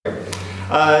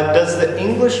Does the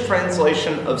English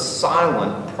translation of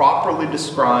silent properly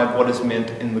describe what is meant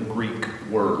in the Greek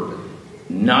word?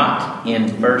 Not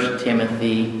in 1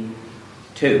 Timothy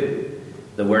 2.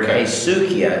 The word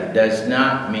hesukia does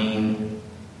not mean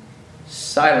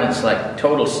silence, like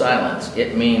total silence.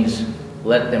 It means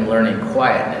let them learn in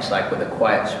quietness, like with a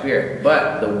quiet spirit.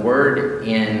 But the word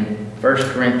in 1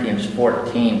 Corinthians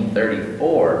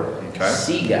 14:34,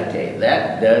 sigate,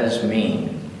 that does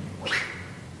mean.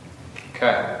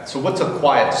 Okay, so what's a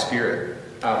quiet spirit?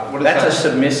 That's a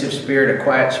submissive spirit, a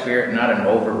quiet spirit, not an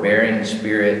overbearing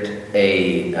spirit,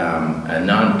 a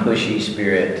non-pushy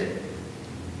spirit.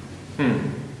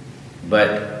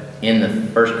 But in the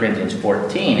 1 Corinthians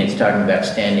 14, it's talking about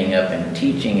standing up and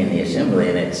teaching in the assembly,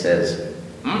 and it says,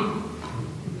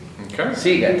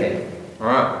 sigate. All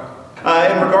right.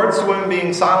 In regards to women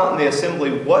being silent in the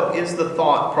assembly, what is the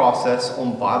thought process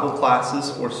on Bible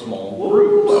classes or small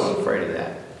groups? I'm afraid of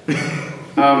that.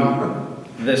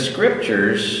 The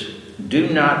scriptures do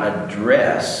not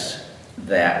address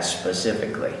that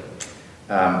specifically.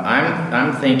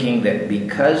 I'm thinking that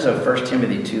because of 1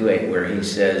 Timothy 2:8, where he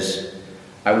says,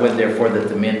 I would therefore that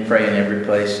the men pray in every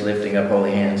place, lifting up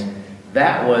holy hands,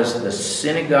 that was the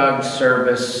synagogue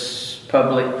service,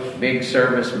 public big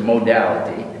service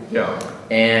modality. Yeah.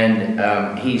 And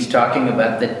he's talking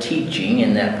about the teaching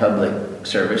in that public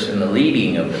service and the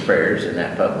leading of the prayers in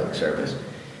that public service.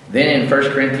 Then in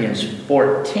 1 Corinthians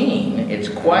 14, it's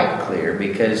quite clear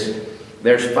because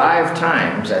there's 5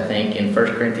 times, I think, in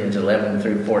 1 Corinthians 11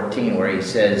 through 14 where he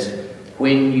says,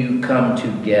 when you come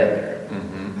together.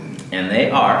 And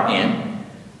they are in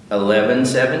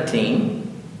 11:17,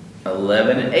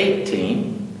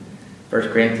 11:18, 1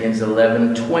 Corinthians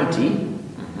 11:20,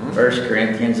 1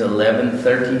 Corinthians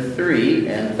 11:33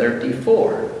 and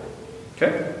 34.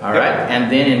 Okay. All right.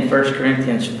 And then in 1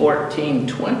 Corinthians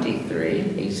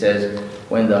 14:23, he says,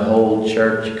 when the whole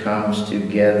church comes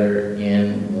together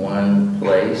in one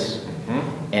place.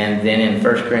 And then in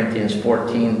 1 Corinthians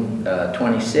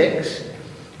 14:26,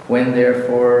 when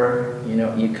therefore,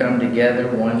 you come together,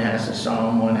 one has a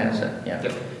psalm, one has a,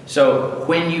 So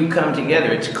when you come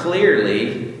together, it's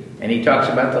clearly, and he talks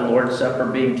about the Lord's Supper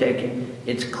being taken,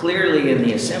 it's clearly in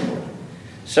the assembly.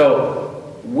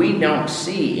 So we don't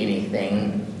see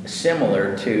anything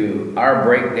similar to our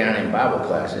breakdown in Bible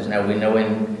classes. Now we know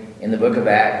in the book of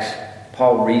Acts,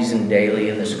 Paul reasoned daily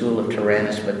in the school of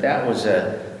Tyrannus, but that was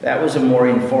a more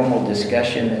informal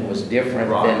discussion. It was different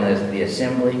than the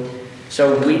assembly.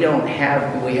 So we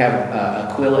have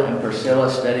Aquila and Priscilla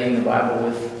studying the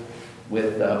Bible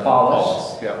with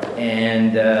Apollos.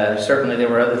 And certainly there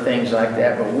were other things like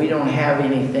that, but we don't have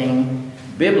anything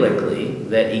biblically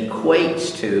that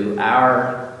equates to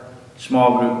our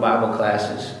small group Bible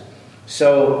classes.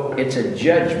 So it's a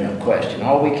judgment question.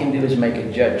 All we can do is make a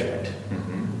judgment.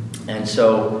 And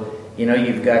so,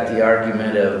 you've got the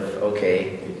argument of,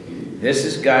 okay, this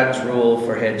is God's rule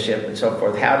for headship and so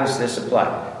forth. How does this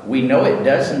apply? We know it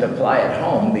doesn't apply at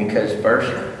home because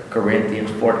 1 Corinthians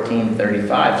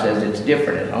 14:35 says it's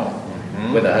different at home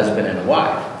with a husband and a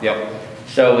wife.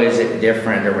 So is it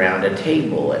different around a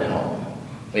table at home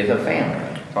with a family?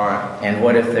 All right. And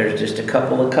what if there's just a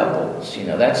couple of couples?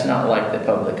 That's not like the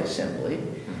public assembly.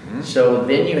 So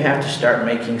then you have to start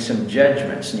making some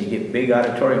judgments, and you get big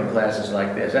auditorium classes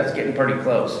like this. That's getting pretty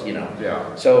close,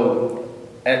 So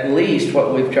at least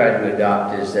what we've tried to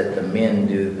adopt is that the men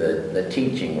do the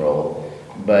teaching role,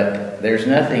 but there's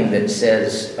nothing that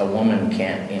says a woman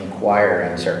can't inquire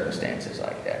in circumstances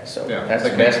like that. So that's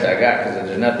the best I got because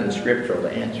there's nothing scriptural to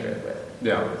answer it with.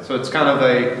 So it's kind of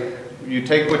you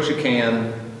take what you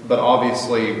can, but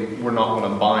obviously we're not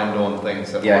going to bind on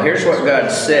things that here's what God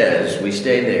says. We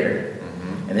stay there,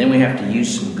 and then we have to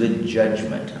use some good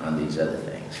judgment on these other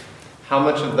things. How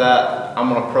much of that, I'm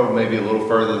going to probe maybe a little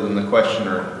further than the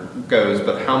questioner goes,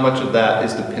 but how much of that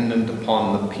is dependent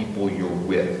upon the people you're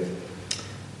with?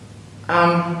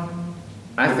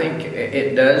 I think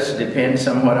it does depend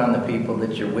somewhat on the people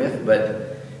that you're with,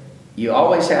 but you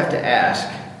always have to ask,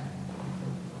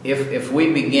 if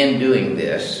we begin doing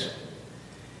this,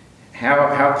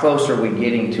 how close are we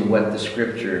getting to what the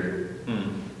scripture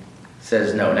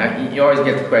says no? Now, you always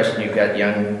get the question, you've got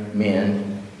young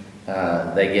men,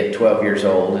 they get 12 years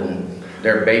old and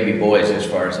they're baby boys as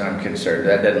far as I'm concerned.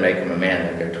 That doesn't make them a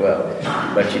man if they're 12.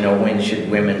 But when should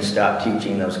women stop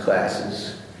teaching those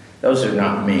classes? Those are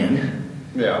not men.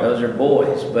 Those are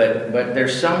boys. But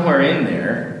there's somewhere in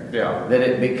there that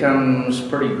it becomes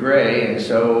pretty gray, and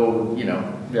so,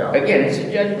 again, it's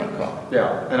a judgment call.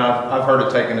 And I've heard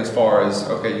it taken as far as,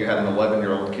 okay, you had an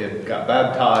 11-year-old kid, got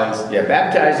baptized.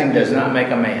 Baptizing does not make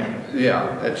a man.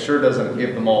 It sure doesn't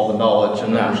give them all the knowledge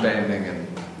and understanding. And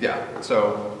Yeah,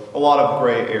 so a lot of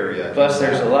gray area. Plus,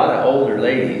 there's a lot of older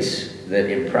ladies that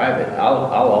in private, I'll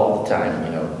all the time,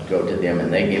 go to them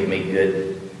and they give me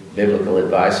good biblical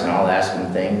advice and I'll ask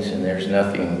them things and there's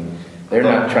nothing, they're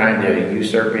not trying to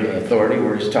usurp any authority.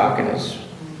 We're just talking as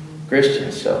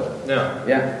Christians, so.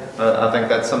 Yeah. I think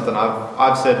that's something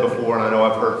I've said before, and I know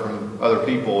I've heard from other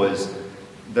people, is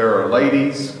there are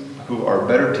ladies who are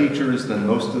better teachers than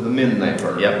most of the men they've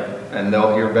heard. Yep. And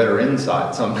they'll hear better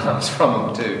insight sometimes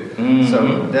from them too. Mm-hmm.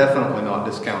 So definitely not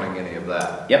discounting any of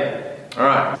that. Yep. All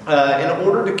right. In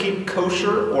order to keep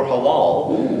kosher or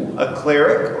halal, a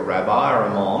cleric, a rabbi, or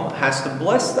imam has to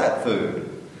bless that food.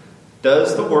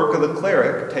 Does the work of the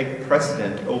cleric take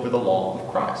precedent over the law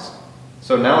of Christ?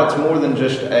 So now it's more than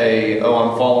just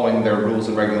I'm following their rules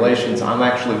and regulations. I'm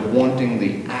actually wanting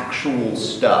the actual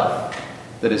stuff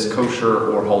that is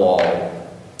kosher or halal.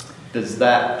 Does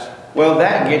that... Well,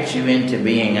 that gets you into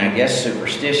being, I guess,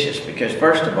 superstitious. Because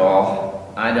first of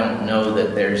all, I don't know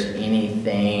that there's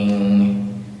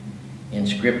anything in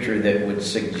Scripture that would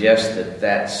suggest that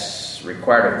that's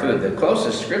required of food. The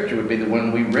closest Scripture would be the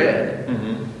one we read.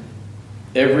 Mm-hmm.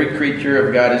 Every creature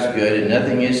of God is good, and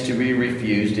nothing is to be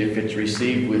refused if it's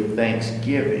received with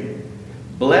thanksgiving.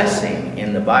 Blessing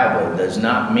in the Bible does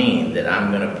not mean that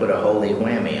I'm going to put a holy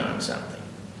whammy on something.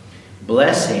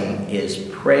 Blessing is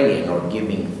praying or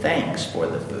giving thanks for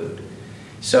the food.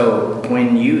 So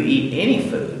when you eat any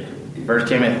food, 1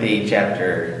 Timothy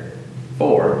chapter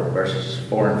 4, verses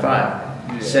 4 and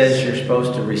 5, says you're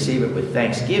supposed to receive it with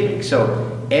thanksgiving.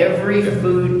 So every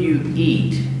food you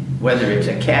eat, whether it's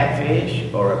a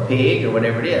catfish or a pig or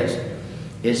whatever it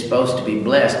is supposed to be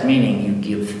blessed, meaning you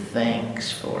give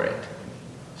thanks for it.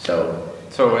 So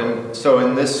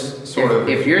in this sort of...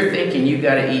 If you're thinking you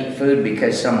got to eat food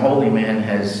because some holy man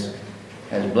has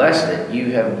blessed it,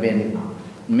 you have been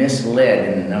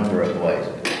misled in a number of ways.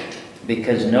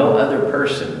 Because no other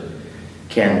person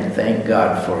can thank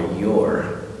God for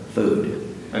your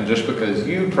food. And just because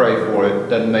you pray for it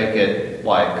doesn't make it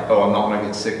like, I'm not going to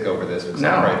get sick over this because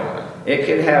I prayed on it. It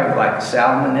could have like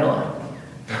salmonella.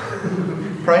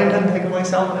 Praying doesn't take away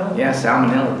salmonella? Yeah,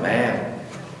 salmonella, bad.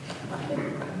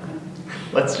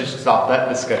 Let's just stop that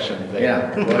discussion there.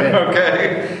 Yeah, go ahead.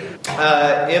 Okay.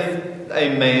 If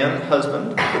a man,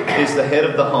 husband, is the head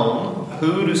of the home,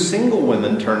 who do single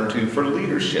women turn to for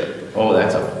leadership? Oh,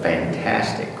 that's a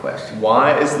fantastic question.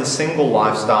 Why is the single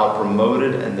lifestyle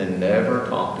promoted and then never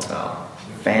talked about?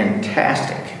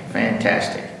 Fantastic.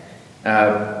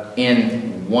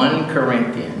 In 1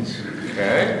 Corinthians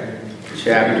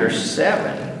chapter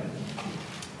 7,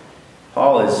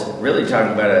 Paul is really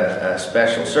talking about a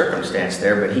special circumstance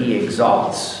there, but he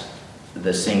exalts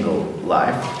the single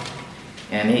life.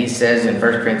 And he says in 1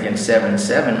 Corinthians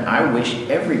 7:7, I wish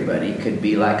everybody could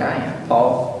be like I am.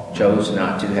 Paul chose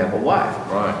not to have a wife.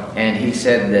 Right. And he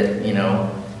said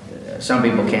that, some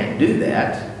people can't do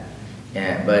that.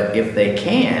 But if they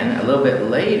can, a little bit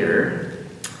later,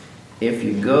 if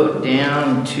you go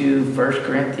down to 1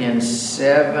 Corinthians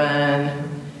 7,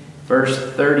 verse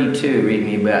 32, read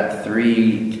me about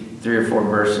three or four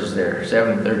verses there,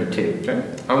 7:32. Okay.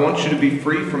 I want you to be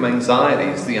free from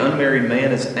anxieties. The unmarried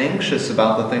man is anxious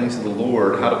about the things of the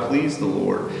Lord, how to please the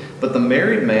Lord. But the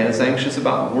married man is anxious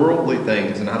about worldly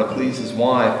things and how to please his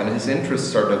wife, and his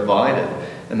interests are divided.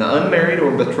 And the unmarried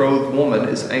or betrothed woman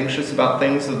is anxious about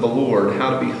things of the Lord,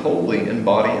 how to be holy in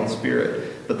body and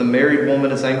spirit. But the married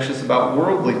woman is anxious about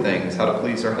worldly things, how to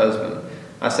please her husband.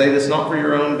 I say this not for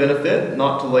your own benefit,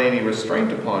 not to lay any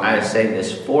restraint upon you. I say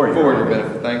this for your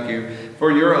benefit. Thank you.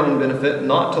 For your own benefit,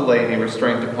 not to lay any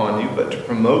restraint upon you, but to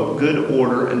promote good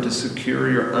order and to secure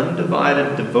your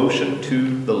undivided devotion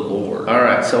to the Lord. All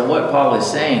right, so what Paul is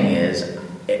saying is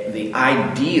the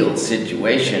ideal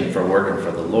situation for working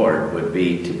for the Lord would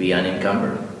be to be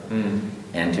unencumbered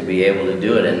and to be able to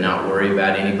do it and not worry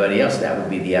about anybody else. That would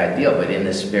be the ideal. But in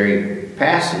this very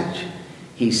passage,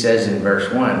 he says in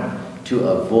verse 1, to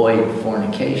avoid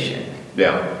fornication.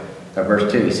 Yeah.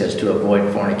 Verse 2, he says, to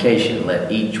avoid fornication,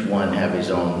 let each one have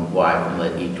his own wife and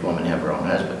let each woman have her own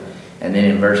husband. And then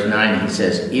in verse 9, he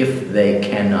says, if they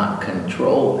cannot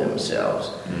control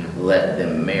themselves, let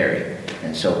them marry.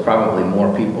 And so probably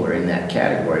more people are in that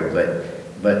category.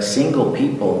 But single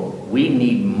people, we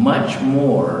need much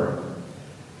more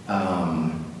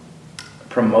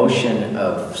promotion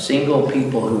of single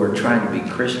people who are trying to be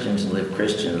Christians and live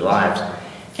Christian lives.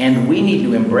 And we need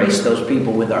to embrace those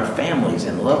people with our families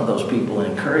and love those people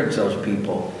and encourage those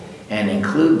people and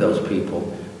include those people.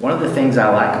 One of the things I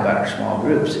like about our small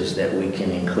groups is that we can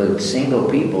include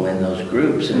single people in those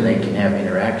groups and they can have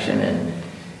interaction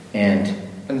and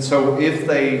And so if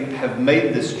they have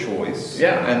made this choice,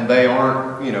 Yeah. and they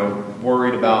aren't,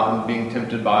 worried about being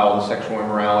tempted by all the sexual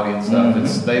immorality and stuff,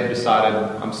 they've decided,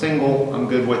 I'm single, I'm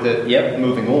good with it, Yep.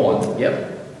 moving on.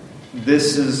 Yep.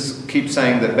 This keeps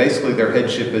saying that basically their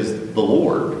headship is the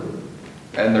Lord,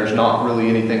 and there's not really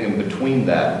anything in between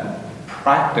that.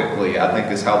 Practically, I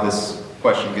think is how this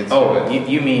question gets to it.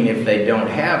 You mean if they don't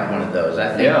have one of those? I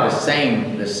think Yeah.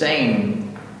 the same.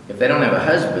 If they don't have a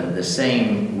husband, the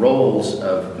same roles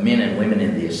of men and women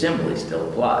in the assembly still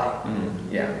apply.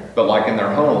 Yeah. But like in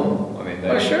their home, I mean,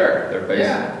 Well, sure. they're basically,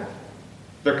 Yeah.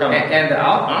 they're kind of... And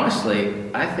honestly,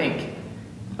 I think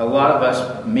a lot of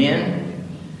us men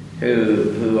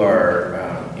who are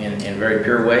in very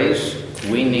pure ways,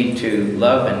 we need to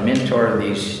love and mentor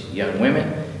these young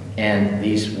women, and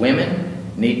these women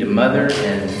need to mother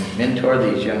and mentor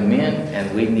these young men, and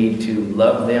we need to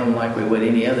love them like we would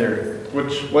any other.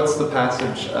 What's the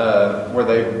passage where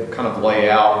they kind of lay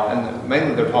out, and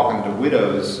mainly they're talking to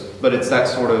widows, but it's that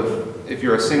sort of, if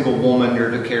you're a single woman, you're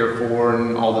to care for,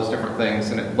 and all those different things,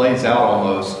 and it lays out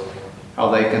almost how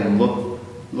they can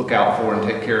look out for and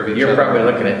take care of each other. You're probably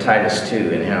looking at Titus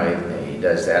 2 and how he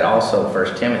does that. Also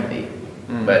 1 Timothy.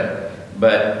 But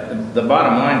the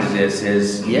bottom line to this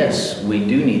is, yes, we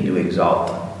do need to exalt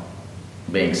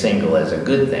being single as a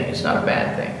good thing. It's not a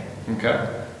bad thing. Okay.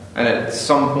 And at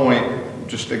some point,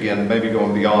 just again, maybe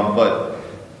going beyond, but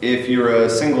if you're a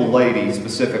single lady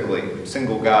specifically,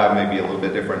 single guy may be a little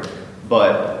bit different,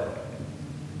 but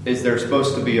is there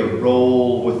supposed to be a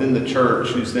role within the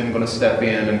church who's then going to step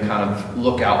in and kind of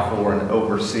look out for and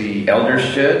oversee? Elders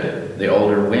should. The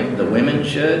women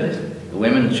should. The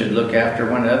women should look after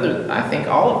one another. I think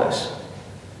all of us.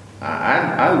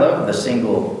 I love the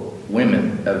single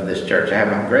women of this church. I have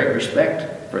a great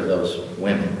respect for those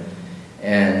women.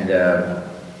 And,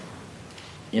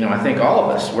 I think all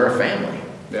of us, we're a family.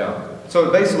 Yeah. So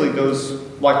it basically goes,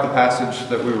 like the passage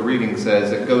that we were reading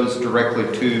says, it goes directly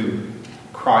to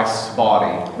Christ's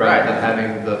body, rather than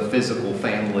having the physical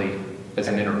family as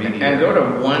an intermediary. And go to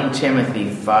 1 Timothy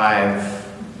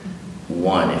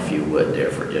 5:1, if you would,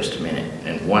 there for just a minute,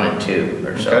 and 1 and 2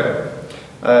 or so.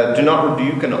 Okay. Do not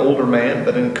rebuke an older man,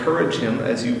 but encourage him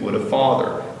as you would a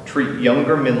father. Treat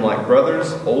younger men like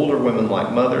brothers, older women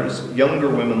like mothers, younger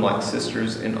women like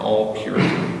sisters in all purity.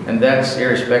 And that's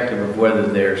irrespective of whether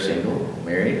they're single,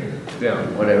 married,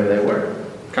 whatever they were.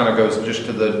 Kind of goes just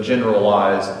to the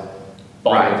generalized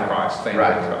body of Christ, family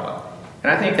of God.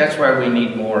 And I think that's why we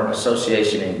need more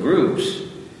association in groups,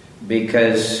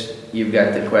 because you've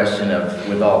got the question of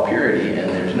with all purity,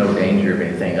 and there's no danger of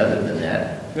anything other than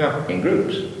that in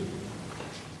groups.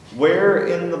 Where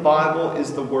in the Bible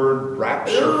is the word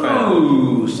rapture found?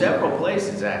 Ooh, several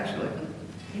places actually.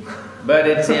 But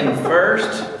it's in 1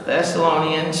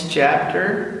 Thessalonians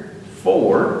chapter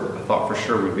 4. I thought for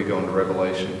sure we'd be going to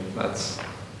Revelation.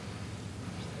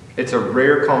 It's a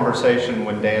rare conversation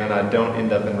when Dan and I don't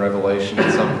end up in Revelation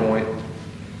at some point.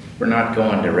 We're not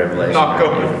going to Revelation. Not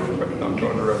going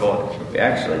to Revelation. We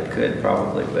actually could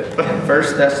probably, but in 1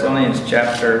 Thessalonians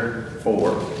chapter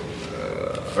 4,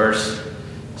 verse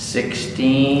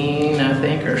 16, I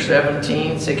think, or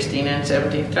 17, 16 and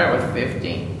 17. Start with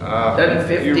 15. Doesn't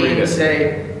 15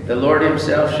 say, the Lord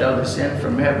himself shall descend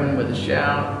from heaven with a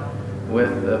shout,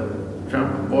 with the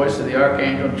voice of the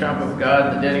archangel, trump of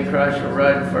God, the dead in Christ shall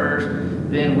rise first.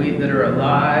 Then we that are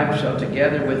alive shall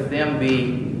together with them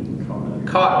be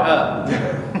caught up.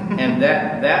 And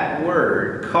that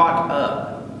word, caught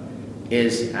up,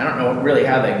 is, I don't know really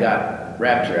how they got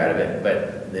rapture out of it,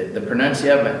 but the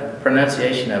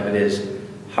pronunciation of it is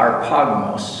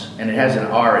harpagmos, and it has an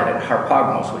R in it,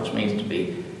 harpagmos, which means to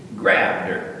be grabbed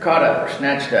or caught up or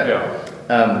snatched up.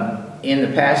 In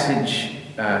the passage,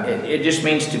 it just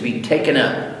means to be taken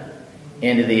up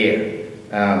into the air.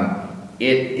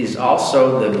 It is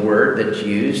also the word that's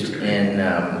used in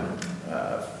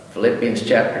Philippians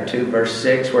chapter 2, verse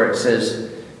 6, where it says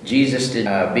Jesus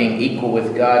being equal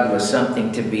with God was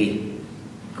something to be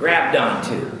grabbed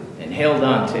onto and held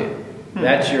onto.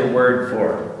 That's your word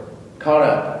for caught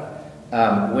up.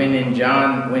 When in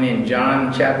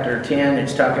John chapter 10,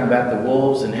 it's talking about the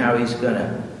wolves and how he's going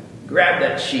to grab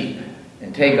that sheep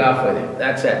and take off with him.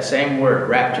 That's that same word,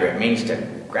 rapture. It means to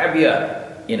grab you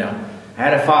up. I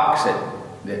had a fox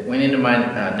that went into my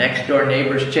next door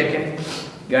neighbor's chicken,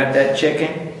 got that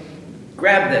chicken,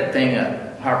 grabbed that thing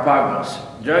up, harpagmos,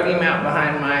 drug him out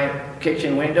behind my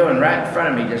kitchen window, and right in front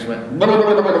of me just went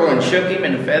and shook him,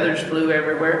 and the feathers flew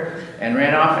everywhere and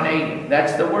ran off and ate him.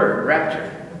 That's the word,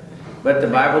 rapture. But the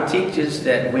Bible teaches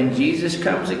that when Jesus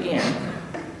comes again,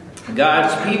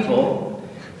 God's people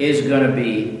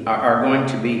are going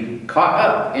to be caught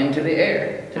up into the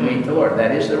air. to meet the Lord.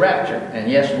 That is the rapture. And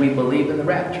yes, we believe in the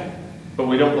rapture. But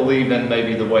we don't believe in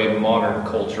maybe the way modern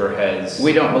culture has.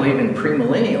 We don't believe in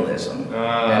premillennialism.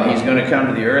 And he's going to come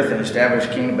to the earth and establish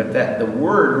kingdom. But that the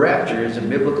word rapture is a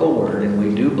biblical word, and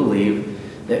we do believe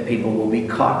that people will be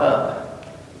caught up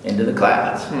into the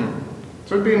clouds.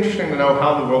 So it'd be interesting to know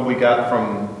how in the world we got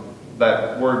from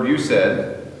that word you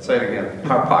said. Say it again.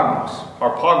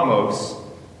 Harpagmos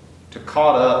to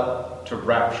caught up to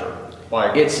rapture.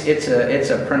 Like it's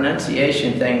a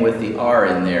pronunciation thing with the R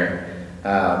in there.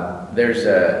 There's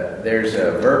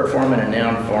a verb form and a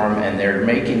noun form, and they're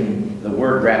making the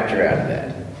word rapture out of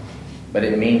that. But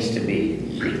it means to be.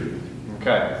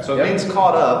 Okay, so it means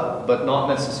caught up, but not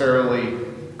necessarily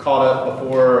caught up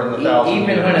before in the 1,000 years.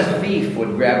 Even when a thief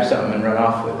would grab something and run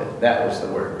off with it, that was the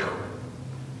word.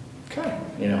 Okay.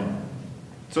 You know.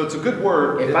 So it's a good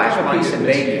word. If I have a piece of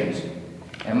bacon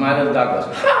and my little dog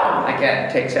goes, "How!" like that,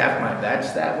 it takes half my.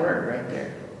 That's that word right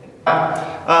there.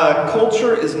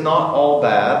 Culture is not all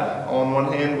bad. On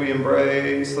one hand, we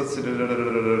embrace. Let's see.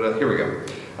 Here we go.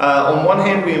 On one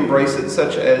hand, we embrace it,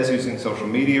 such as using social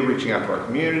media, reaching out to our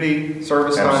community.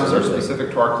 Service times are specific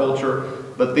to our culture,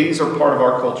 but these are part of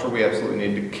our culture we absolutely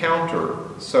need to counter.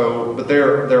 So, but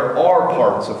there are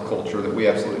parts of culture that we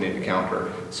absolutely need to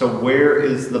counter. So, where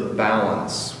is the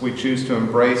balance? We choose to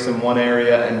embrace in one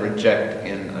area and reject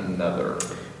in another.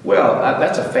 Well,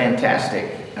 that's a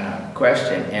fantastic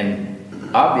question, and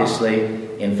obviously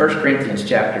in 1 Corinthians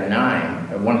chapter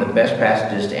 9, one of the best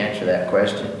passages to answer that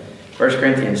question. 1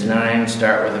 Corinthians 9,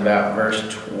 start with about verse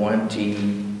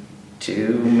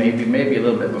 22, maybe a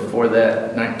little bit before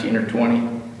that, 19 or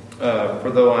 20. For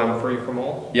though I am free from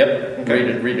all? Yep.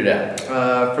 Okay. Read it out.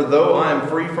 For though I am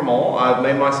free from all, I have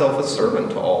made myself a servant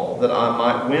to all, that I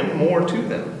might win more to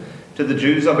them. To the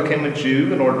Jews I became a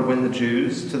Jew in order to win the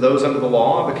Jews. To those under the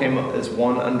law I became as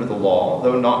one under the law,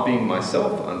 though not being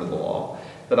myself under the law,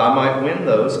 that I might win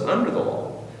those under the law.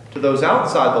 To those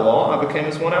outside the law I became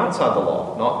as one outside the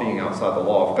law, not being outside the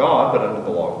law of God, but under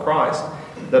the law of Christ,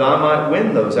 that I might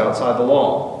win those outside the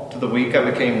law. To the weak I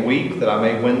became weak, that I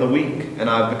may win the weak. And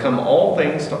I have become all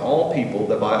things to all people,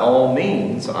 that by all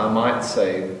means I might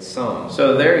save some.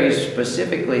 So there he's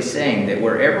specifically saying that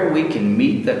wherever we can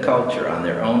meet the culture on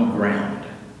their own ground,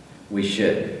 we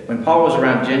should. When Paul was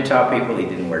around Gentile people, he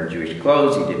didn't wear Jewish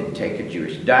clothes, he didn't take a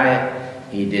Jewish diet,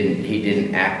 he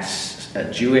didn't act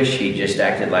Jewish, he just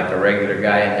acted like a regular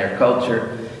guy in their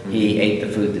culture. He ate the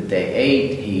food that they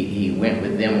ate, he went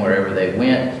with them wherever they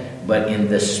went. But in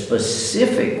the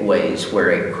specific ways where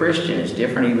a Christian is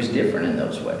different, he was different in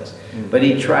those ways. But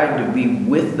he tried to be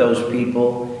with those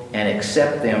people and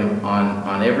accept them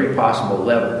on every possible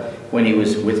level. When he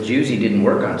was with Jews, he didn't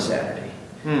work on Saturday.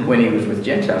 When he was with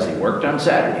Gentiles, he worked on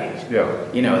Saturdays.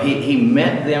 Yeah. You know, he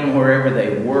met them wherever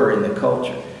they were in the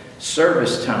culture.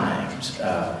 Service times,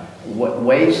 what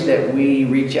ways that we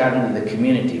reach out into the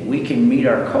community. We can meet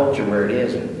our culture where it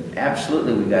is, and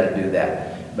absolutely we've got to do that.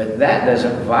 But that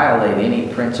doesn't violate any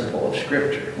principle of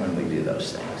Scripture when we do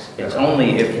those things. It's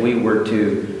only if we were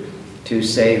to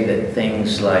say that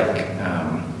things like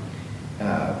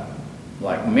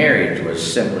marriage was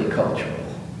simply cultural,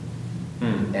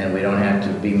 and we don't have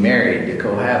to be married to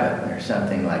cohabit or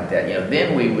something like that. You know,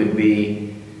 then we would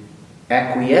be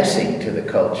acquiescing to the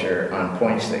culture on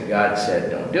points that God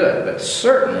said don't do it. But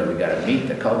certainly we've got to meet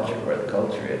the culture where the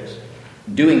culture is.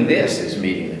 Doing this is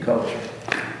meeting the culture.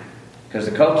 Because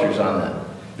the culture's on the...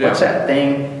 What's that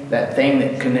thing? That thing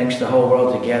that connects the whole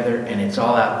world together, and it's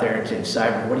all out there. It's in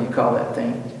cyber. What do you call that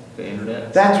thing? The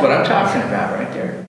internet. That's what I'm talking about right there.